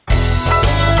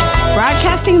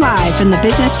Broadcasting live from the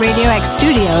Business Radio X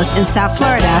studios in South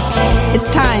Florida, it's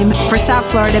time for South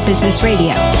Florida Business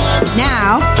Radio.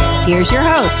 Now, here's your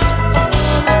host.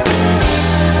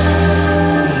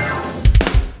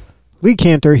 Lee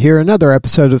Cantor here, another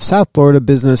episode of South Florida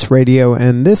Business Radio,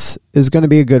 and this is going to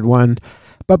be a good one.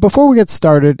 But before we get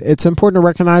started, it's important to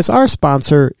recognize our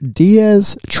sponsor,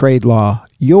 Diaz Trade Law,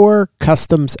 your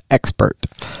customs expert.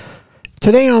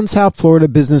 Today on South Florida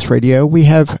Business Radio, we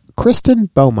have Kristen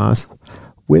Bomas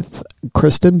with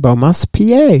Kristen Bomas,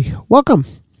 PA. Welcome.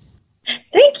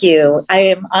 Thank you. I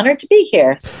am honored to be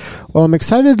here. Well, I'm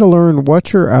excited to learn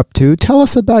what you're up to. Tell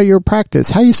us about your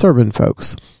practice. How you serving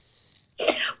folks?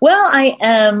 Well, I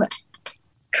am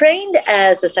trained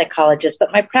as a psychologist,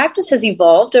 but my practice has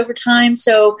evolved over time.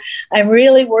 So I'm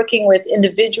really working with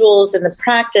individuals in the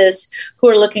practice who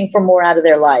are looking for more out of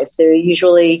their life. They're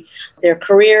usually, their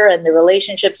career and their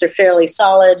relationships are fairly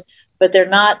solid, but they're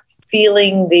not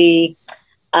feeling the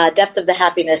depth of the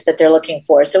happiness that they're looking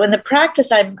for. So in the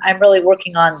practice, I'm really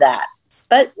working on that.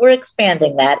 But we're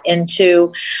expanding that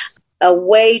into a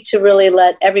way to really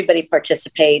let everybody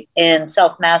participate in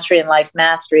self-mastery and life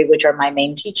mastery, which are my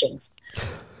main teachings.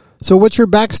 So what's your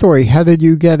backstory? How did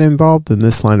you get involved in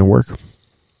this line of work?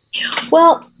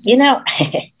 Well,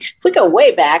 if we go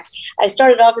way back, I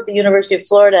started off at the University of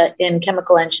Florida in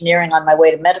chemical engineering on my way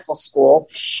to medical school.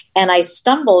 And I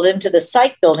stumbled into the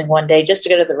psych building one day just to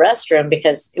go to the restroom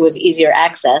because it was easier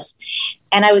access.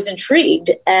 And I was intrigued.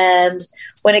 And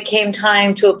when it came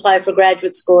time to apply for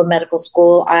graduate school and medical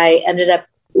school, I ended up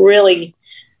really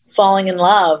falling in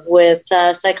love with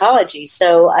psychology.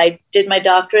 So I did my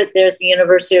doctorate there at the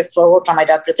University of Florida, worked on my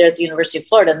doctorate there at the University of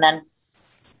Florida. And then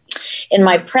in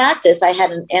my practice, I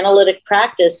had an analytic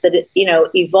practice that,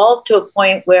 evolved to a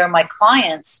point where my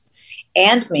clients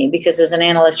and me, because as an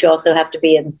analyst, you also have to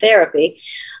be in therapy,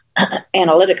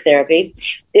 analytic therapy,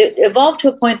 it evolved to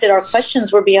a point that our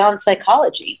questions were beyond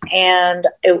psychology. And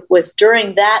it was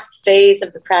during that phase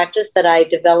of the practice that I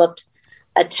developed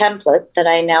a template that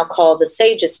I now call the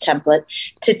SAGES template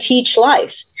to teach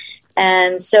life.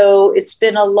 And so it's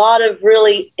been a lot of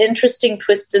really interesting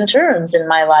twists and turns in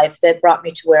my life that brought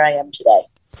me to where I am today.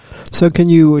 So can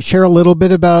you share a little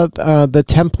bit about the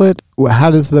template?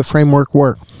 How does the framework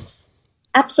work?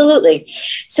 Absolutely.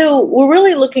 So we're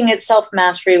really looking at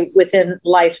self-mastery within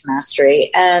life mastery.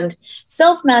 And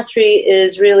self-mastery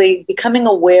is really becoming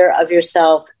aware of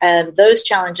yourself and those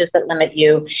challenges that limit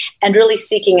you and really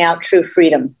seeking out true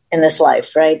freedom in this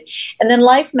life, right? And then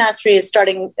life mastery is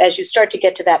starting, as you start to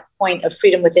get to that point of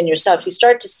freedom within yourself, you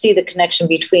start to see the connection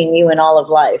between you and all of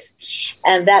life.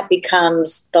 And that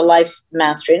becomes the life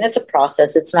mastery. And it's a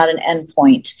process. It's not an end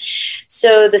point.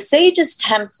 So the SAGES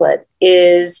template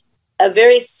is a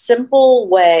very simple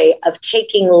way of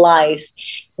taking life,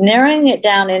 narrowing it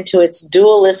down into its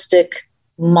dualistic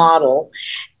model,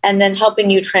 and then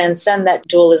helping you transcend that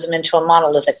dualism into a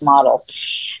monolithic model.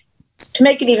 To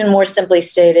make it even more simply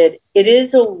stated, it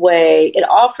is a way, it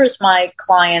offers my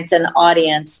clients and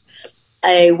audience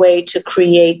a way to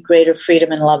create greater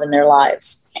freedom and love in their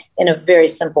lives in a very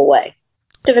simple way.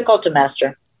 Difficult to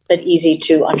master, but easy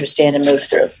to understand and move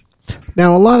through.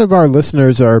 Now, a lot of our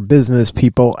listeners are business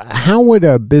people. How would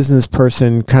a business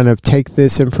person kind of take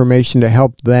this information to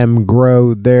help them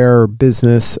grow their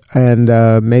business and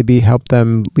maybe help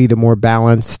them lead a more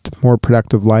balanced, more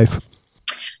productive life?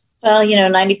 Well,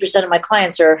 90% of my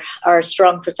clients are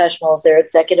strong professionals. They're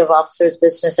executive officers,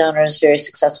 business owners, very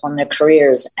successful in their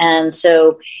careers. And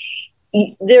so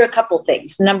there are a couple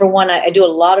things. Number one, I do a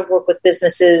lot of work with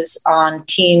businesses on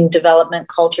team development,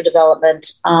 culture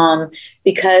development,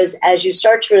 because as you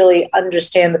start to really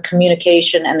understand the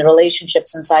communication and the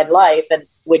relationships inside life, and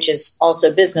which is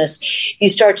also business, you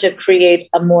start to create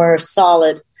a more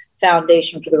solid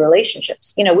foundation for the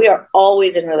relationships. We are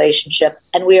always in relationship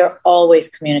and we are always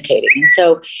communicating. And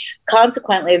so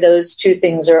consequently, those two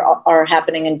things are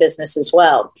happening in business as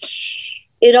well.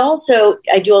 It also,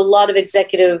 I do a lot of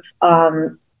executives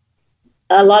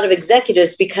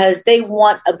because they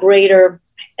want a greater,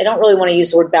 I don't really want to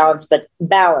use the word balance, but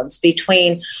balance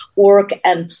between work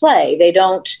and play.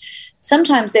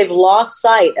 Sometimes they've lost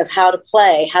sight of how to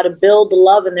play, how to build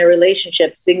love in their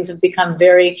relationships. Things have become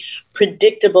very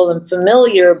predictable and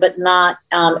familiar, but not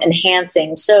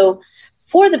enhancing. So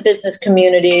for the business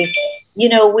community,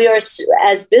 we are,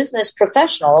 as business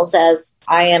professionals, as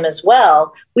I am as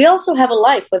well, we also have a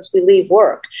life once we leave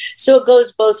work. So it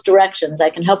goes both directions. I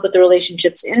can help with the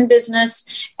relationships in business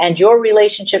and your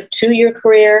relationship to your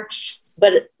career,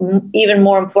 but even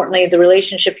more importantly, the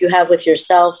relationship you have with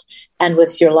yourself and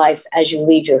with your life as you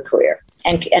leave your career,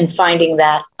 and finding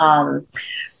that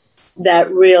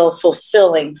that real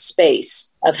fulfilling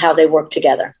space of how they work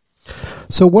together.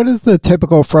 So what is the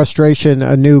typical frustration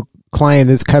a new client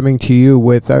is coming to you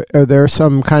with? Are there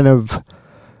some kind of,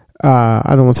 I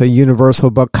don't want to say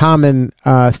universal, but common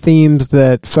themes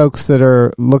that folks that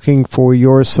are looking for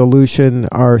your solution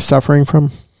are suffering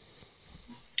from?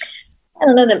 I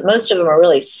don't know that most of them are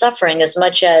really suffering as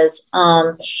much as,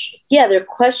 their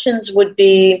questions would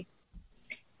be,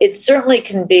 it certainly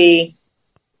can be,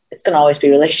 it's going to always be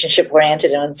relationship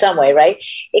oriented in some way, right?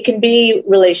 It can be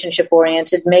relationship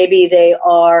oriented. Maybe they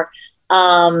are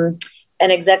an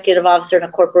executive officer in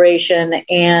a corporation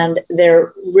and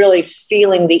they're really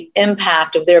feeling the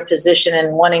impact of their position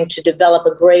and wanting to develop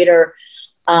a greater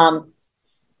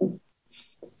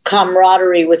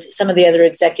camaraderie with some of the other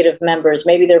executive members.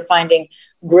 Maybe they're finding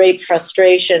great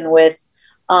frustration with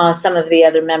some of the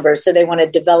other members, so they want to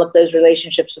develop those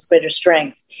relationships with greater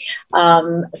strength.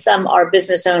 Some are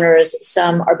business owners.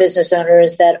 Some are business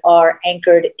owners that are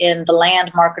anchored in the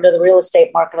land market or the real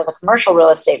estate market or the commercial real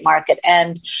estate market,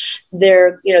 and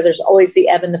there's always the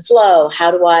ebb and the flow.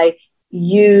 How do I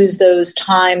use those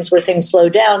times where things slow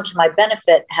down to my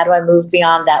benefit? How do I move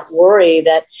beyond that worry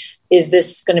that is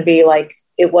this going to be like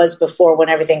it was before when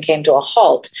everything came to a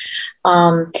halt?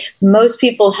 Most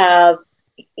people have,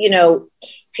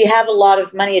 if you have a lot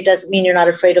of money, it doesn't mean you're not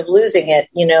afraid of losing it.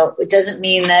 It doesn't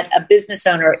mean that a business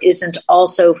owner isn't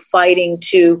also fighting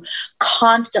to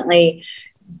constantly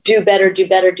do better, do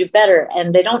better, do better.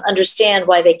 And they don't understand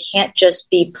why they can't just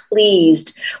be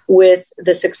pleased with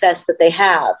the success that they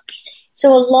have.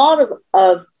 So a lot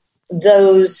of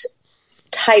those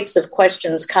types of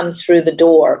questions come through the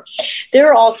door. There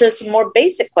are also some more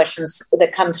basic questions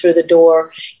that come through the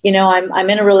door. I'm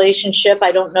in a relationship.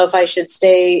 I don't know if I should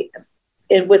stay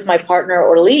with my partner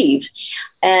or leave.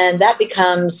 And that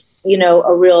becomes,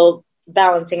 a real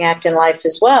balancing act in life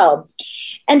as well.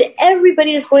 And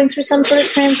everybody is going through some sort of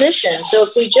transition. So if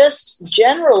we just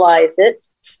generalize it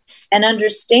and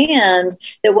understand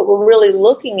that what we're really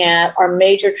looking at are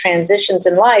major transitions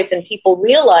in life and people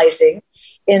realizing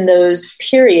in those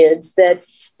periods that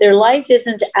their life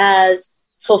isn't as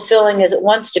fulfilling as it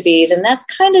wants to be, then that's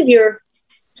kind of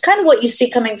what you see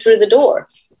coming through the door.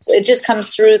 It just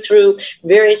comes through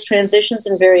various transitions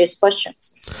and various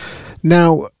questions.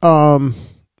 Now,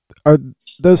 are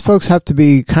those folks have to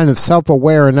be kind of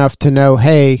self-aware enough to know,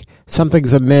 hey,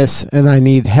 something's amiss and I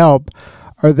need help?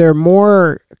 Are there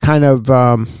more kind of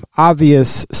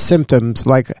obvious symptoms,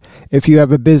 like if you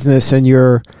have a business and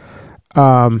you're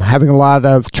having a lot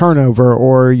of turnover,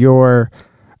 or you're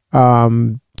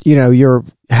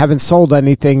haven't sold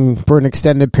anything for an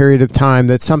extended period of time,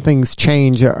 that something's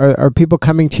changed? Are people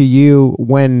coming to you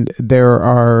when there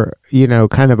are,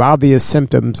 kind of obvious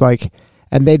symptoms,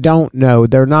 and they don't know,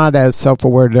 they're not as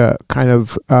self-aware to kind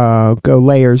of go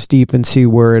layers deep and see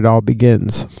where it all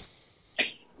begins?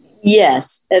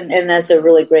 Yes. And that's a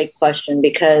really great question,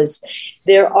 because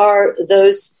there are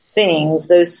those things,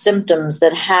 those symptoms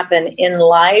that happen in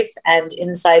life and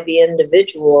inside the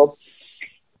individual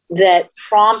that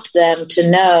prompt them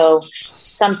to know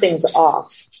something's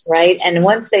off, right? And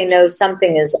once they know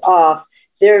something is off,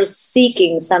 they're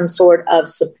seeking some sort of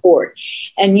support.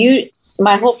 And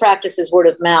my whole practice is word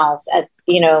of mouth,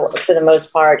 for the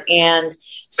most part. And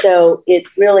so it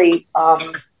really,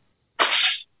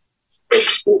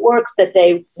 it works that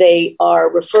they are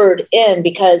referred in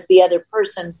because the other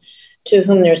person to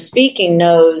whom they're speaking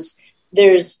knows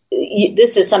this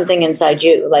is something inside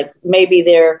you. Like maybe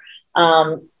they're,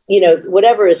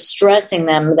 whatever is stressing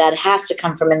them, that has to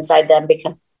come from inside them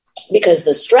because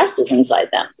the stress is inside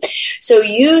them. So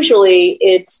usually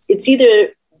it's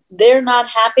either they're not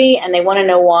happy and they want to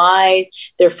know why.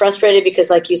 They're frustrated because,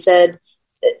 like you said,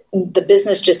 the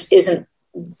business just isn't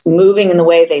moving in the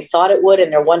way they thought it would,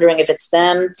 and they're wondering if it's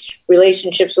them.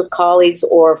 Relationships with colleagues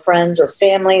or friends or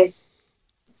family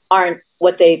aren't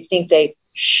what they think they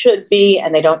should be,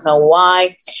 and they don't know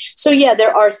why. So yeah,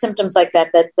 there are symptoms like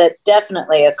that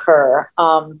definitely occur.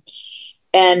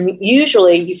 And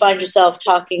usually you find yourself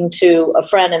talking to a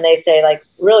friend and they say, like,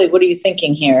 really, what are you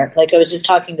thinking here? Like I was just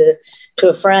talking to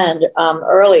a friend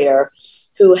earlier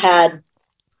who had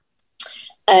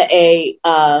a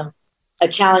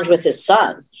challenge with his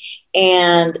son,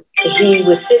 and he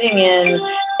was sitting in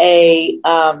a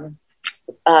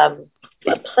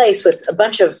place with a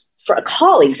bunch of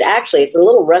colleagues. Actually, it's a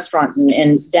little restaurant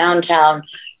in downtown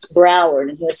Broward,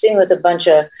 and he was sitting with a bunch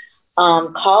of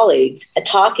colleagues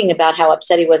talking about how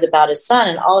upset he was about his son.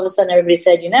 And all of a sudden, everybody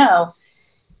said,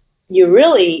 you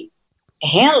really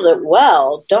handled it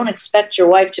well. Don't expect your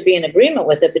wife to be in agreement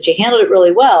with it, but you handled it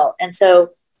really well. And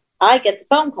so I get the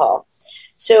phone call.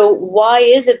 So why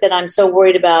is it that I'm so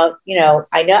worried about,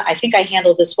 I think I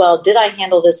handled this well. Did I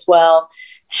handle this well?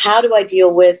 How do I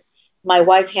deal with my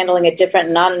wife handling it different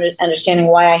and not understanding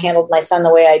why I handled my son the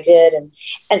way I did?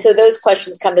 And so those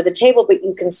questions come to the table, but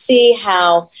you can see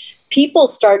how people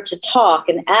start to talk.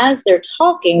 And as they're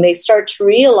talking, they start to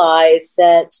realize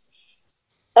that,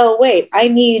 oh, wait, I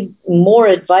need more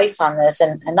advice on this,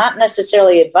 and not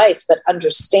necessarily advice, but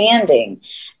understanding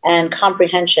and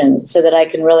comprehension so that I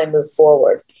can really move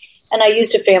forward. And I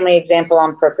used a family example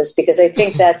on purpose because I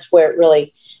think that's where it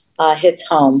really hits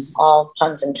home, all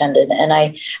puns intended. And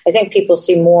I think people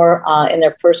see more in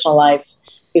their personal life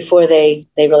before they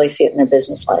really see it in their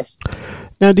business life.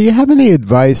 Now, do you have any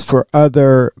advice for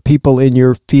other people in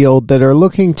your field that are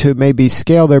looking to maybe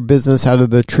scale their business out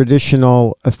of the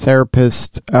traditional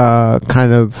therapist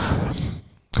kind of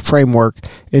framework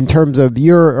in terms of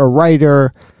you're a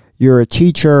writer, you're a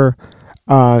teacher,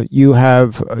 you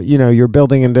have, you're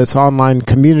building in this online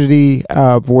community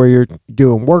where you're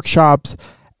doing workshops.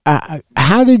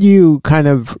 How did you kind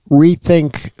of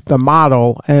rethink the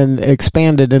model and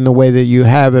expand it in the way that you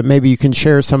have? And maybe you can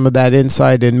share some of that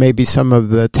insight and maybe some of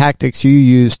the tactics you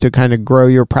use to kind of grow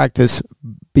your practice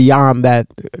beyond that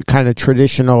kind of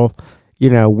traditional,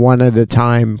 one at a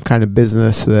time kind of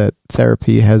business that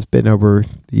therapy has been over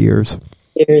the years.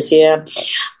 Yeah.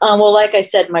 Well, like I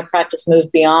said, my practice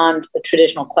moved beyond the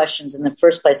traditional questions in the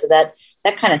first place. So that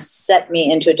kind of set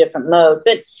me into a different mode.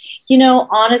 But,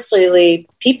 honestly, Lee,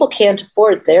 people can't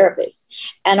afford therapy.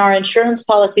 And our insurance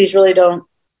policies really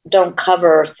don't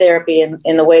cover therapy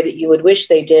in the way that you would wish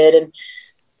they did. And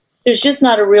there's just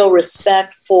not a real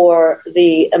respect for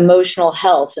the emotional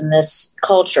health in this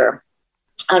culture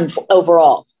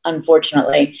overall,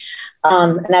 unfortunately.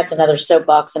 And that's another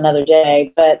soapbox another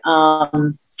day. But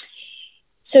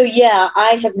so, yeah,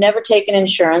 I have never taken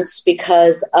insurance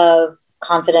because of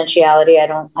confidentiality.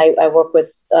 I work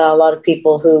with a lot of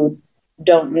people who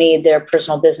don't need their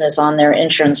personal business on their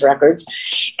insurance records.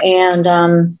 And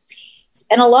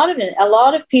a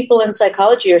lot of people in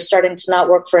psychology are starting to not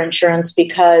work for insurance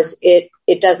because it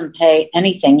doesn't pay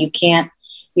anything. You can't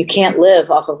live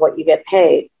off of what you get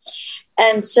paid.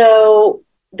 And so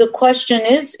the question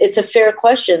is, it's a fair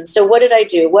question. So what did I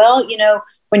do? Well,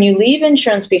 when you leave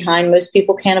insurance behind, most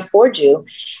people can't afford you.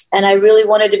 And I really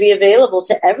wanted to be available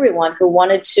to everyone who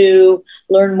wanted to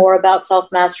learn more about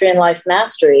self-mastery and life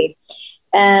mastery.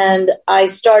 And I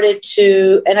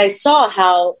saw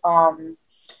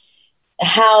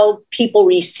how people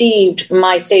received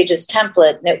my SAGES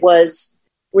template. And it was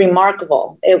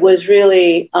remarkable. It was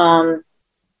really,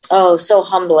 so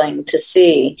humbling to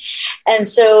see. And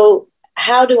so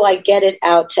how do I get it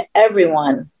out to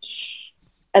everyone?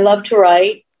 I love to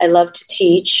write. I love to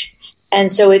teach.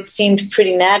 And so it seemed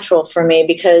pretty natural for me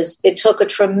because it took a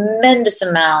tremendous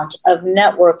amount of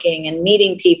networking and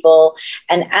meeting people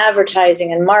and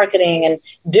advertising and marketing and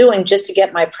doing just to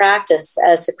get my practice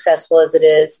as successful as it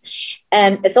is.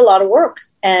 And it's a lot of work.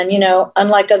 And,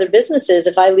 unlike other businesses,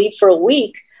 if I leave for a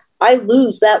week, I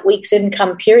lose that week's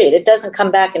income, period. It doesn't come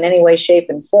back in any way,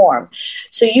 shape, and form.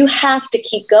 So you have to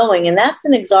keep going. And that's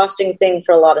an exhausting thing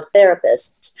for a lot of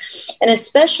therapists. And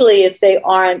especially if they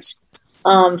aren't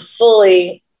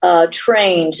fully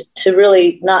trained to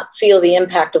really not feel the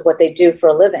impact of what they do for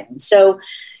a living. So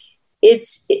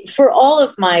it's for all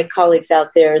of my colleagues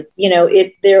out there,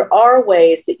 there are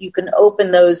ways that you can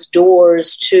open those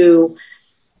doors to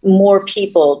more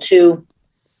people, to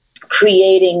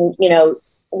creating,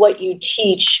 what you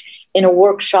teach in a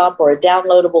workshop or a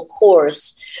downloadable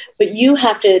course, but you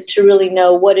have to really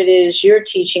know what it is you're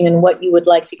teaching and what you would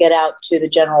like to get out to the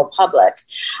general public.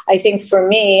 I think for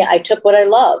me, I took what I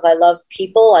love. I love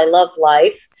people. I love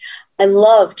life. I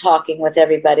love talking with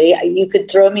everybody. You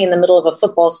could throw me in the middle of a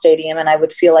football stadium and I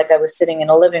would feel like I was sitting in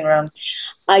a living room.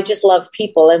 I just love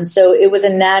people. And so it was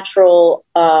a natural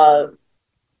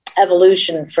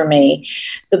evolution for me.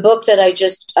 The book that I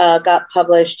just got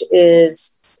published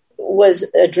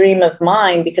was a dream of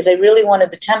mine because I really wanted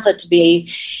the template to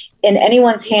be in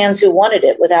anyone's hands who wanted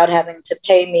it without having to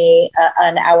pay me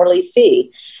an hourly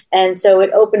fee. And so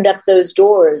it opened up those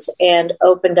doors and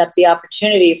opened up the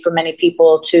opportunity for many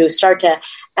people to start to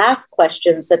ask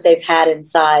questions that they've had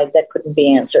inside that couldn't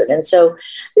be answered. And so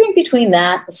I think between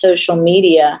that and social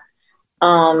media,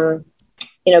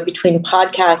 between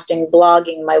podcasting,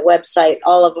 blogging, my website,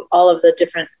 all of the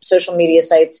different social media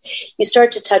sites, you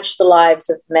start to touch the lives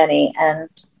of many. And,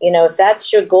 if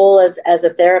that's your goal as a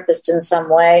therapist in some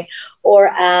way or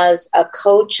as a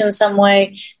coach in some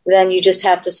way, then you just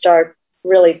have to start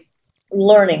really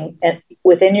learning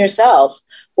within yourself,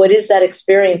 what is that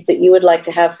experience that you would like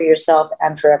to have for yourself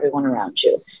and for everyone around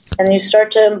you? And you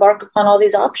start to embark upon all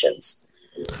these options.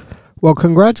 Well,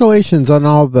 congratulations on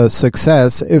all the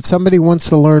success. If somebody wants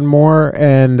to learn more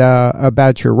and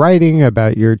about your writing,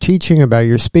 about your teaching, about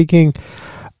your speaking,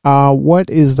 what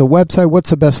is the website?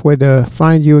 What's the best way to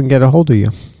find you and get a hold of you?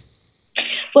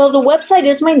 Well, the website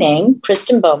is my name,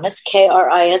 Kristen Bomas,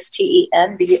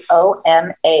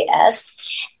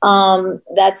 KristenBomas.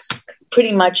 That's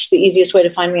pretty much the easiest way to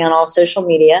find me on all social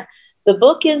media. The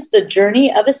book is The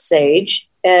Journey of a Sage,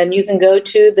 and you can go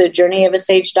to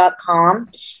thejourneyofaSage.com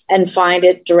and find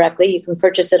it directly. You can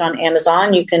purchase it on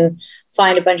Amazon. You can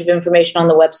find a bunch of information on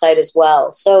the website as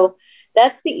well. So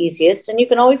that's the easiest, and you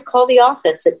can always call the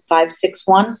office at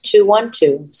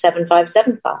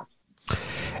 561-212-7575.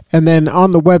 And then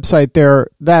on the website there,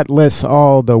 that lists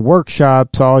all the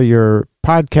workshops, all your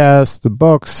podcasts, the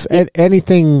books,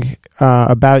 anything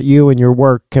about you and your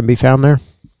work can be found there?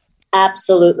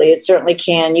 Absolutely. It certainly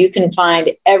can. You can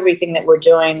find everything that we're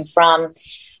doing from,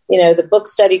 the book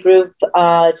study group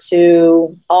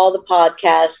to all the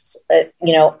podcasts,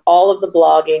 all of the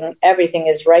blogging. Everything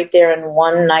is right there in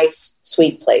one nice,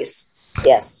 sweet place.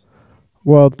 Yes.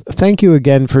 Well, thank you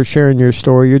again for sharing your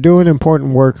story. You're doing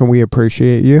important work, and we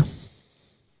appreciate you.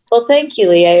 Well, thank you,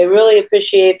 Lee. I really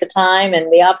appreciate the time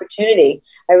and the opportunity.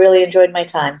 I really enjoyed my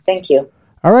time. Thank you.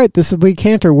 All right, this is Lee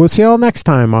Cantor. We'll see you all next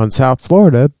time on South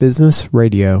Florida Business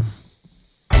Radio.